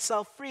shake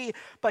myself free.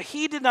 But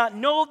he did not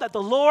know that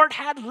the Lord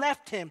had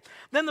left him.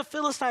 Then the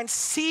Philistines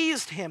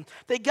seized him.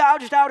 They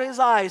gouged out his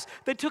eyes.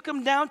 They took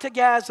him down to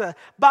Gaza,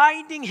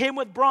 binding him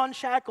with bronze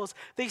shackles.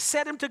 They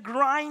set him to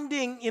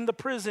grinding in the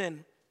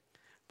prison.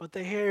 But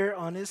the hair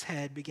on his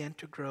head began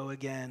to grow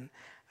again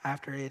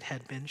after it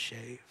had been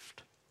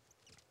shaved.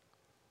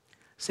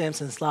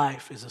 Samson's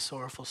life is a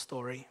sorrowful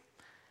story.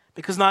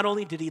 Because not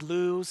only did he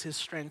lose his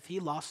strength, he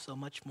lost so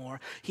much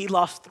more. He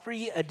lost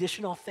 3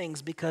 additional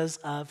things because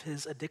of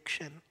his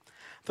addiction.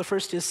 The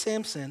first is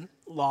Samson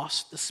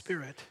lost the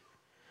spirit.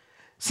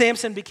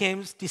 Samson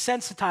became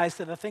desensitized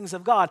to the things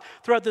of God.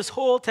 Throughout this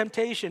whole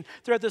temptation,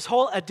 throughout this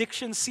whole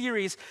addiction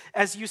series,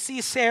 as you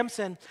see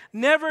Samson,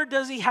 never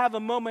does he have a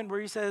moment where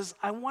he says,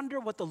 I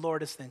wonder what the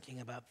Lord is thinking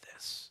about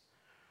this.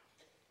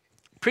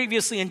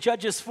 Previously in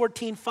Judges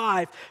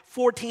 14:5,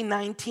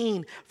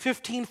 14:19,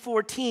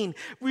 15:14,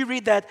 we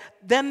read that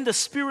then the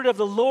Spirit of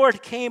the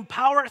Lord came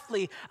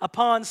powerfully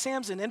upon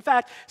Samson. In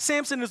fact,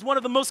 Samson is one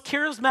of the most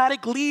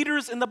charismatic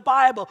leaders in the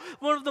Bible,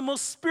 one of the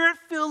most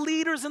spirit-filled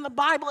leaders in the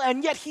Bible,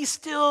 and yet he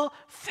still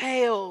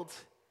failed.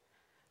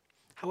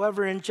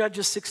 However, in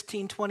Judges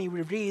 16:20,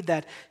 we read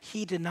that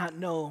he did not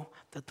know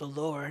that the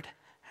Lord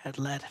had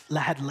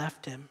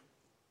left him.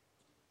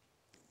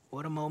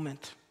 What a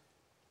moment.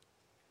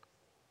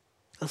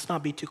 Let's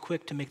not be too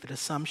quick to make the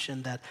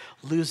assumption that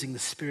losing the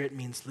Spirit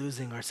means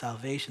losing our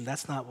salvation.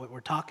 That's not what we're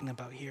talking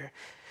about here.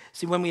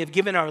 See, when we have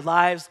given our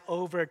lives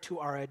over to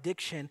our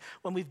addiction,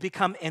 when we've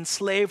become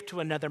enslaved to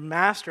another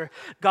master,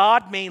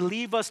 God may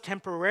leave us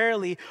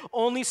temporarily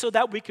only so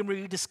that we can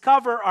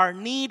rediscover our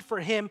need for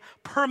Him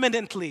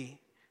permanently.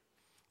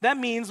 That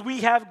means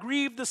we have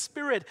grieved the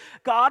Spirit.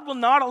 God will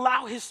not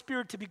allow His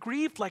Spirit to be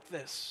grieved like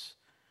this.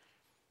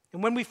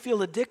 And when we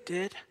feel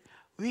addicted,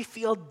 we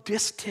feel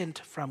distant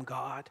from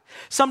God.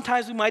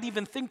 Sometimes we might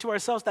even think to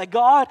ourselves that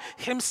God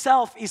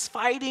Himself is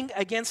fighting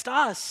against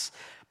us.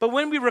 But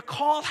when we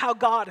recall how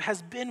God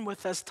has been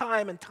with us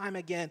time and time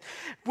again,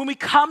 when we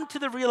come to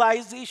the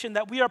realization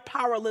that we are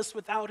powerless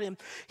without Him,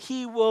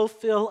 He will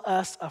fill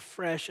us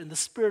afresh, and the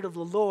Spirit of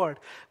the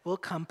Lord will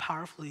come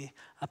powerfully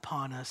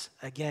upon us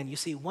again. You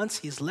see, once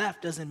He's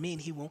left doesn't mean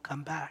He won't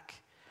come back.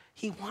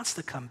 He wants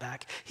to come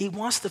back. He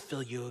wants to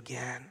fill you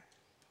again.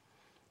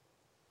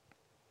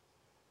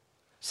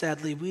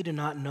 Sadly, we do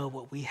not know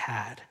what we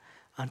had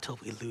until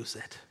we lose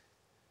it.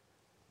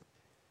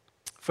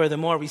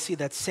 Furthermore, we see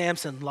that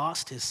Samson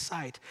lost his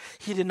sight.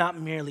 He did not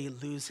merely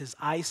lose his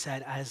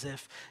eyesight as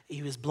if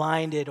he was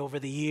blinded over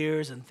the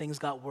years and things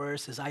got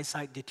worse, his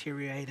eyesight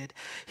deteriorated.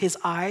 His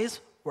eyes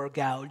were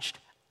gouged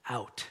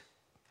out.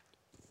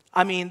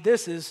 I mean,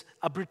 this is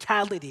a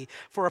brutality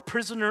for a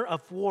prisoner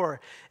of war.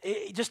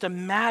 Just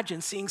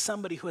imagine seeing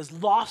somebody who has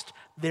lost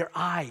their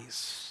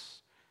eyes.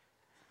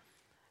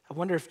 I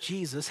wonder if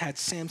Jesus had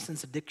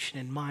Samson's addiction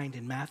in mind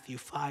in Matthew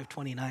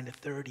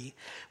 5:29-30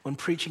 when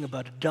preaching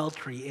about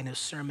adultery in his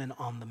Sermon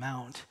on the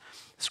Mount.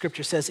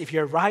 Scripture says, if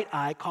your right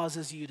eye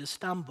causes you to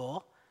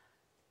stumble,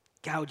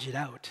 gouge it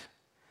out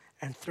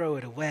and throw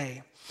it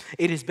away.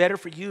 It is better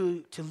for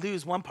you to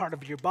lose one part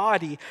of your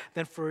body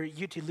than for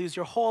you to lose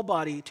your whole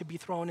body to be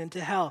thrown into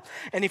hell.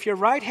 And if your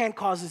right hand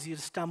causes you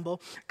to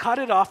stumble, cut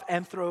it off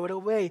and throw it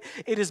away.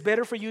 It is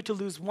better for you to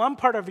lose one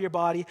part of your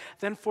body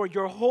than for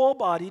your whole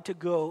body to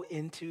go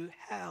into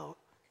hell.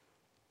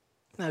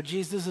 Now,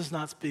 Jesus is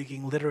not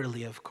speaking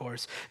literally, of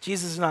course.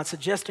 Jesus is not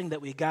suggesting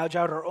that we gouge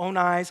out our own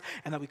eyes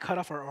and that we cut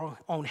off our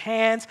own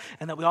hands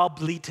and that we all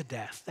bleed to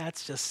death.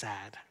 That's just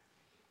sad.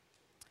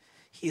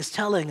 He is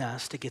telling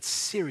us to get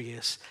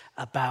serious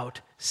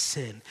about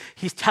sin.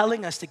 He's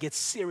telling us to get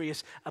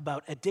serious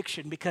about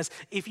addiction because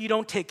if you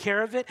don't take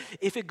care of it,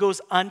 if it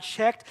goes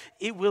unchecked,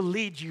 it will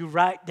lead you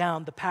right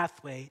down the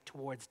pathway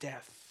towards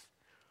death.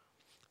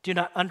 Do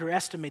not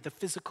underestimate the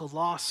physical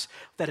loss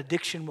that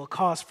addiction will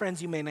cause.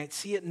 Friends, you may not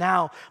see it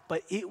now,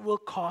 but it will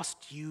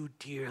cost you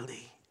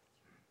dearly.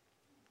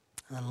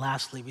 And then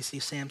lastly, we see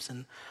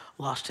Samson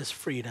lost his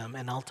freedom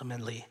and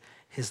ultimately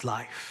his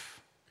life.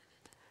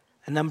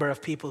 A number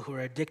of people who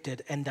are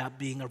addicted end up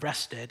being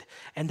arrested,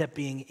 end up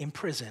being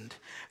imprisoned.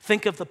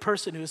 Think of the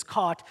person who is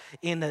caught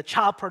in a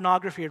child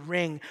pornography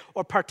ring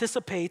or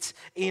participates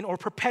in or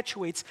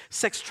perpetuates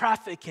sex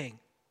trafficking.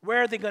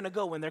 Where are they going to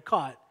go when they're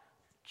caught?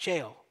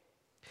 Jail.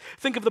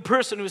 Think of the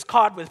person who is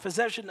caught with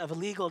possession of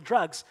illegal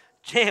drugs.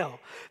 Jail.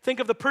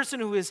 Think of the person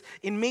who is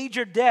in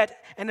major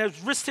debt and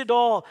has risked it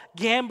all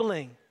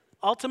gambling.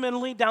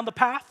 Ultimately, down the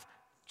path,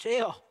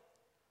 jail.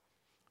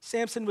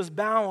 Samson was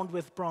bound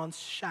with bronze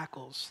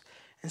shackles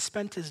and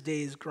spent his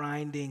days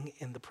grinding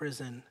in the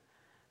prison.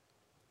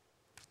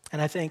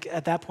 And I think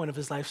at that point of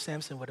his life,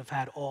 Samson would have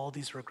had all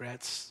these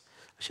regrets.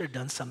 I should have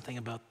done something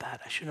about that.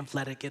 I shouldn't have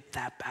let it get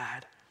that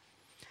bad.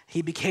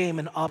 He became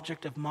an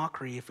object of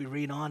mockery, if we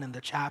read on in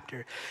the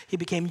chapter. He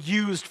became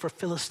used for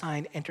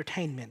Philistine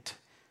entertainment.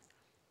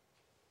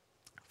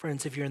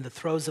 Friends, if you're in the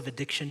throes of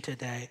addiction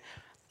today,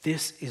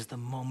 this is the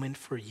moment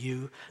for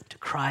you to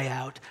cry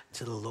out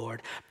to the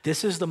Lord.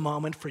 This is the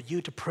moment for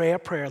you to pray a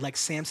prayer like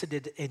Samson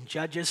did in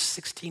Judges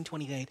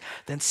 16:28.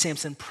 Then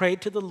Samson prayed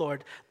to the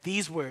Lord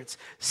these words,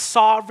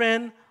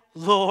 Sovereign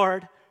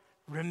Lord,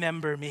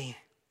 remember me.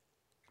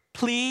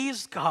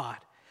 Please, God,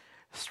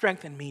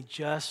 strengthen me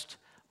just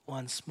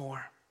once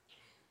more.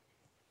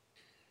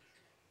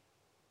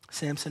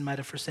 Samson might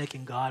have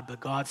forsaken God, but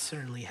God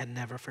certainly had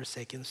never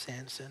forsaken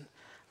Samson.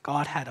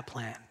 God had a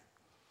plan.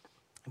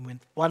 And with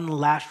one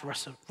last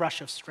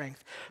rush of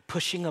strength,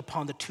 pushing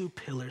upon the two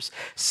pillars,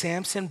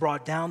 Samson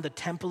brought down the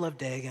temple of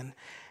Dagon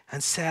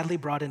and sadly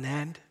brought an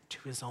end to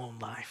his own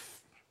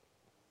life.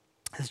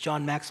 As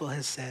John Maxwell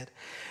has said,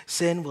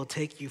 sin will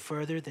take you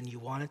further than you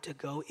wanted to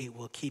go. It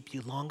will keep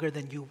you longer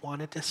than you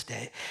wanted to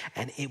stay.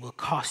 And it will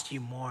cost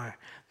you more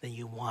than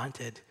you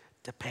wanted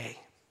to pay.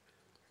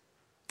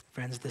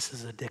 Friends, this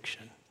is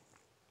addiction.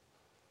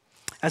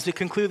 As we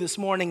conclude this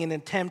morning in an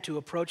attempt to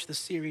approach the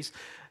series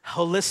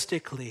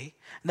holistically,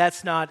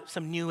 that's not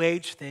some new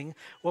age thing.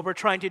 What we're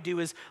trying to do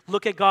is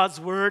look at God's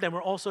word, and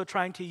we're also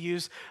trying to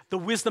use the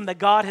wisdom that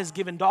God has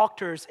given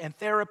doctors and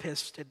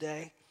therapists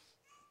today.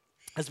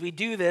 As we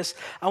do this,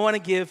 I want to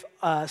give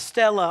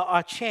Stella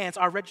a chance,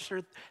 our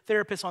registered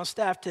therapist on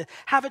staff, to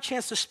have a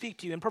chance to speak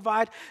to you and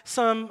provide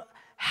some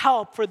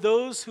help for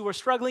those who are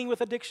struggling with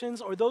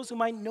addictions or those who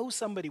might know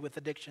somebody with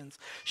addictions.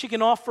 She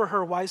can offer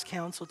her wise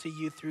counsel to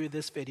you through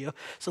this video.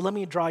 So let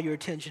me draw your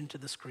attention to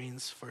the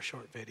screens for a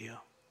short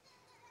video.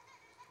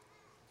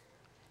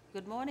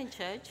 Good morning,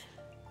 church.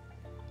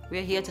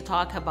 We're here to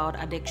talk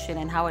about addiction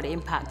and how it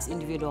impacts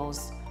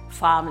individuals,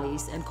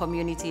 families, and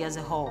community as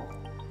a whole.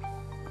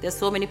 There's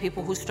so many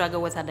people who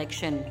struggle with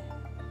addiction.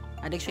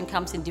 Addiction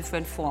comes in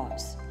different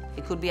forms.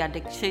 It could be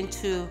addiction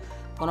to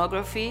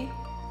pornography,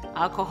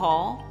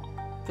 alcohol,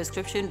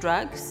 prescription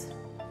drugs,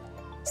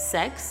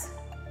 sex,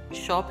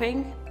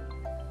 shopping.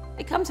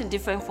 It comes in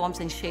different forms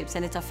and shapes,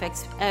 and it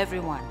affects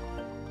everyone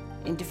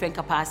in different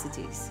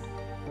capacities.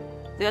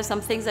 There are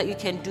some things that you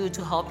can do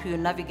to help you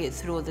navigate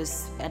through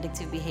this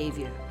addictive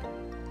behavior.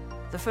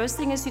 The first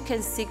thing is you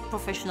can seek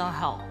professional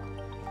help.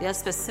 There are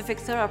specific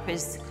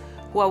therapists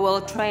who are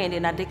well trained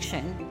in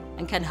addiction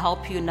and can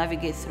help you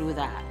navigate through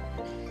that.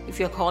 If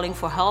you're calling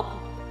for help,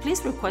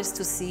 please request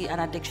to see an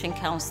addiction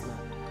counselor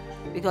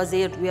because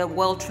we are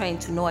well trained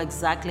to know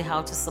exactly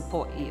how to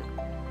support you.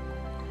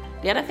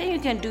 The other thing you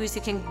can do is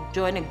you can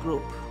join a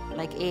group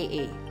like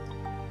AA.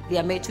 They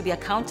are made to be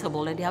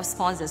accountable and they have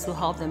sponsors who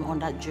help them on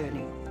that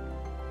journey.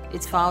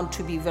 It's found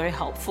to be very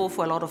helpful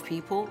for a lot of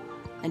people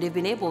and they've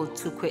been able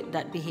to quit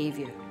that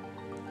behavior.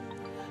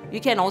 You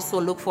can also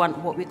look for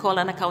what we call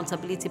an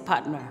accountability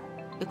partner.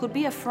 It could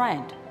be a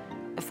friend,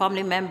 a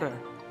family member,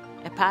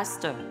 a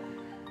pastor,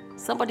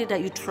 somebody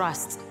that you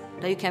trust,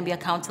 that you can be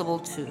accountable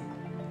to.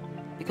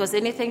 Because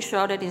anything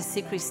shrouded in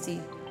secrecy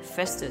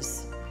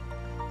festers.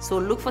 So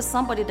look for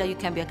somebody that you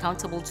can be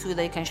accountable to,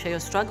 that you can share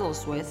your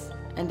struggles with,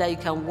 and that you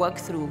can work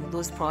through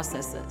those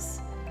processes.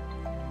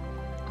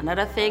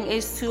 Another thing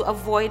is to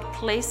avoid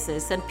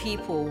places and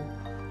people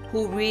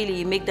who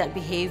really make that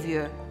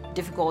behavior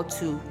difficult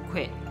to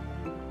quit.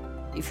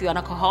 If you're an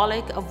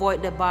alcoholic,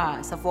 avoid the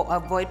bars,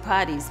 avoid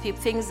parties,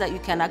 things that you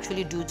can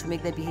actually do to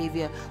make the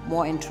behavior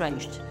more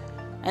entrenched.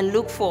 And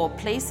look for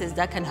places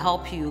that can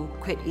help you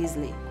quit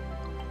easily.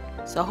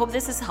 So I hope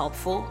this is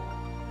helpful,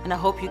 and I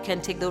hope you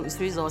can take those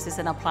resources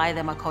and apply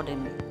them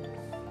accordingly.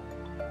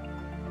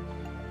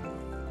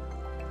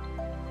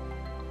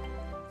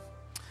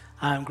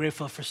 I'm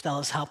grateful for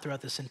Stella's help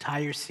throughout this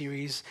entire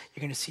series.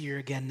 You're going to see her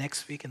again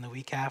next week and the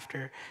week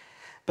after.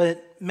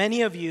 But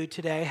many of you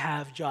today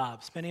have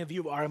jobs. Many of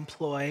you are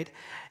employed,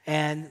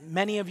 and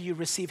many of you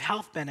receive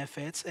health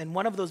benefits, and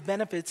one of those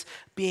benefits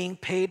being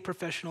paid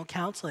professional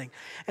counseling.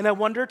 And I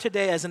wonder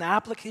today, as an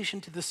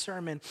application to the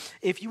sermon,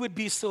 if you would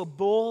be so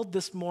bold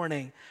this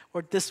morning,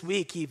 or this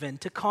week even,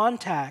 to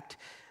contact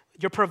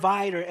your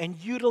provider and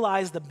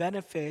utilize the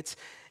benefits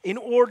in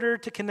order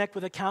to connect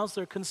with a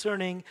counselor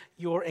concerning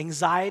your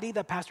anxiety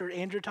that Pastor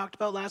Andrew talked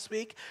about last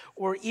week,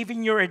 or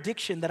even your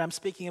addiction that I'm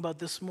speaking about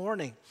this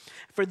morning.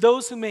 For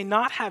those who may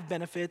not have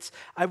benefits,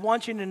 I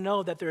want you to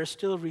know that there are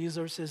still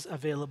resources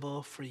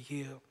available for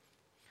you.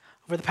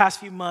 Over the past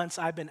few months,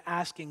 I've been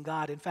asking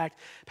God. In fact,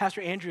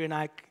 Pastor Andrew and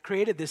I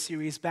created this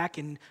series back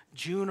in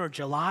June or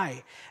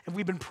July, and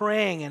we've been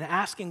praying and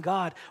asking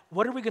God,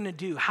 what are we going to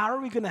do? How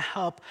are we going to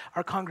help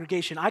our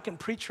congregation? I can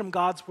preach from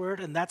God's word,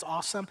 and that's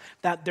awesome,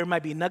 that there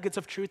might be nuggets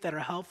of truth that are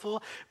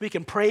helpful. We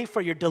can pray for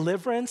your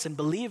deliverance and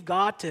believe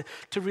God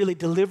to really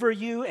deliver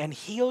you and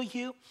heal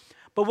you.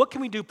 But what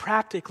can we do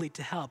practically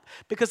to help?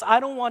 Because I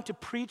don't want to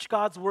preach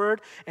God's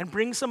word and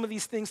bring some of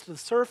these things to the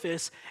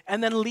surface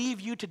and then leave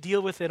you to deal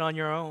with it on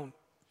your own.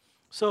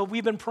 So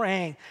we've been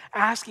praying,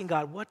 asking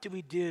God, what do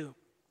we do?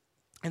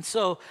 And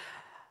so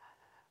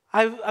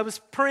I was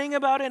praying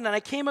about it, and I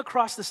came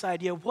across this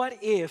idea, what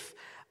if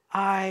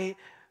I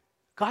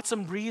got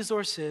some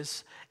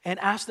resources and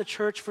asked the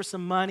church for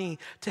some money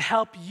to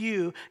help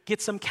you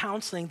get some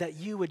counseling that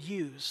you would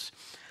use?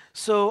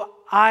 So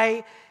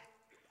I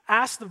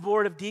asked the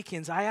board of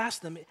deacons, I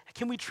asked them,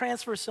 can we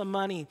transfer some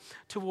money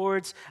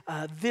towards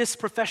this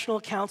professional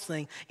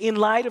counseling in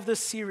light of this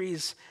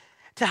series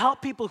to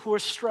help people who are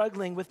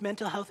struggling with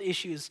mental health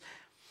issues?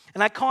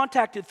 And I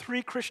contacted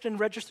 3 Christian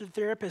registered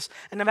therapists,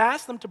 and I've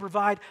asked them to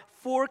provide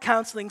 4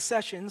 counseling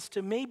sessions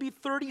to maybe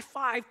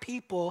 35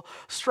 people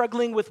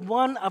struggling with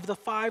one of the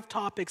 5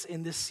 topics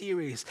in this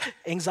series: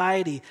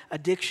 anxiety,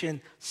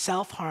 addiction,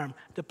 self-harm,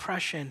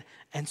 depression,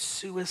 and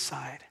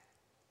suicide.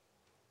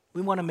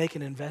 We want to make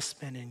an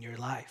investment in your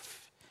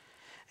life.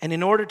 And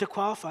in order to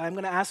qualify, I'm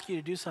going to ask you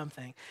to do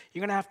something.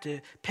 You're going to have to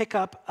pick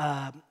up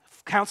a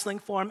counseling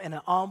form and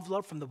an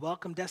envelope from the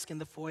welcome desk in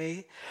the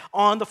foyer.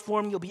 On the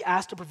form, you'll be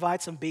asked to provide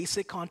some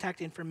basic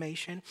contact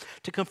information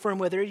to confirm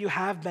whether you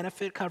have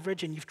benefit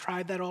coverage and you've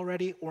tried that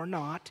already or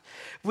not,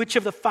 which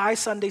of the 5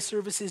 Sunday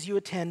services you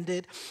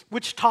attended,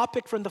 which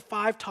topic from the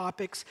 5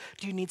 topics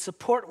do you need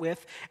support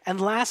with,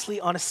 and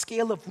lastly, on a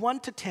scale of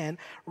 1 to 10,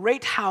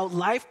 rate how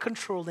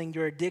life-controlling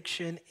your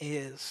addiction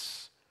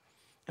is.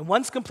 And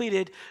once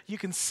completed, you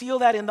can seal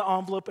that in the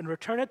envelope and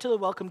return it to the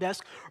welcome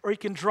desk, or you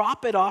can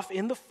drop it off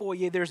in the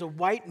foyer. There's a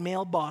white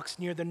mailbox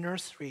near the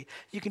nursery.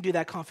 You can do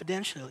that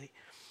confidentially.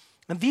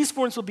 And these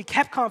forms will be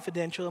kept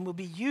confidential and will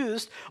be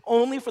used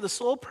only for the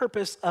sole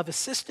purpose of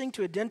assisting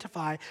to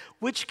identify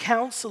which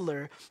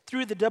counselor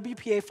through the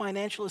WPA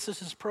Financial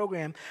Assistance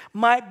Program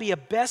might be a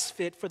best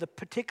fit for the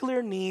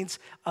particular needs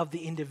of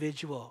the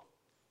individual.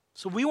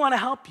 So we want to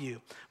help you.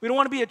 We don't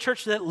want to be a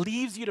church that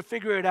leaves you to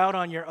figure it out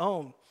on your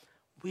own.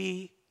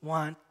 We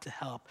want to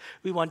help.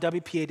 We want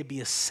WPA to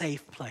be a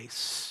safe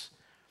place.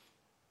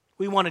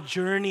 We want to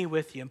journey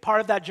with you. And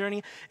part of that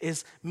journey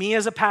is me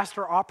as a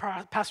pastor, our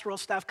pastoral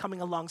staff coming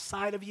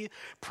alongside of you,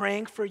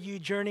 praying for you,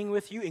 journeying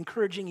with you,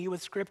 encouraging you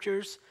with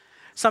scriptures.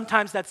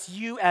 Sometimes that's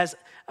you as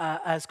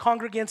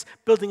congregants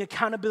building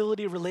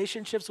accountability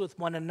relationships with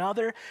one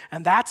another.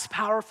 And that's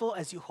powerful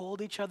as you hold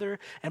each other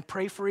and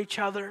pray for each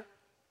other.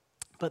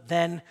 But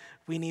then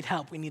we need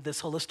help. We need this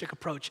holistic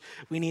approach.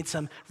 We need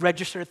some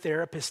registered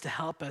therapists to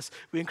help us.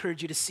 We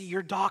encourage you to see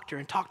your doctor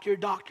and talk to your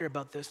doctor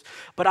about this.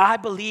 But I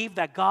believe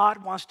that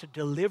God wants to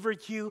deliver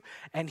you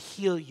and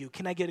heal you.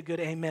 Can I get a good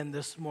amen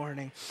this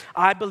morning?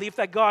 I believe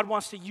that God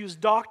wants to use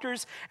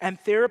doctors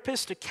and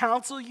therapists to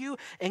counsel you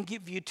and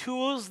give you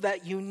tools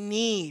that you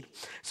need.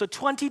 So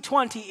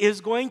 2020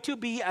 is going to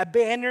be a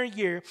banner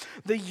year,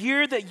 the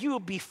year that you will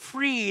be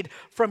freed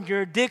from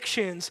your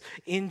addictions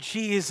in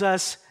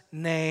Jesus'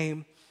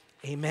 name.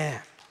 Amen.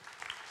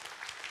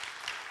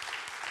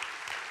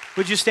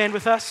 Would you stand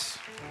with us?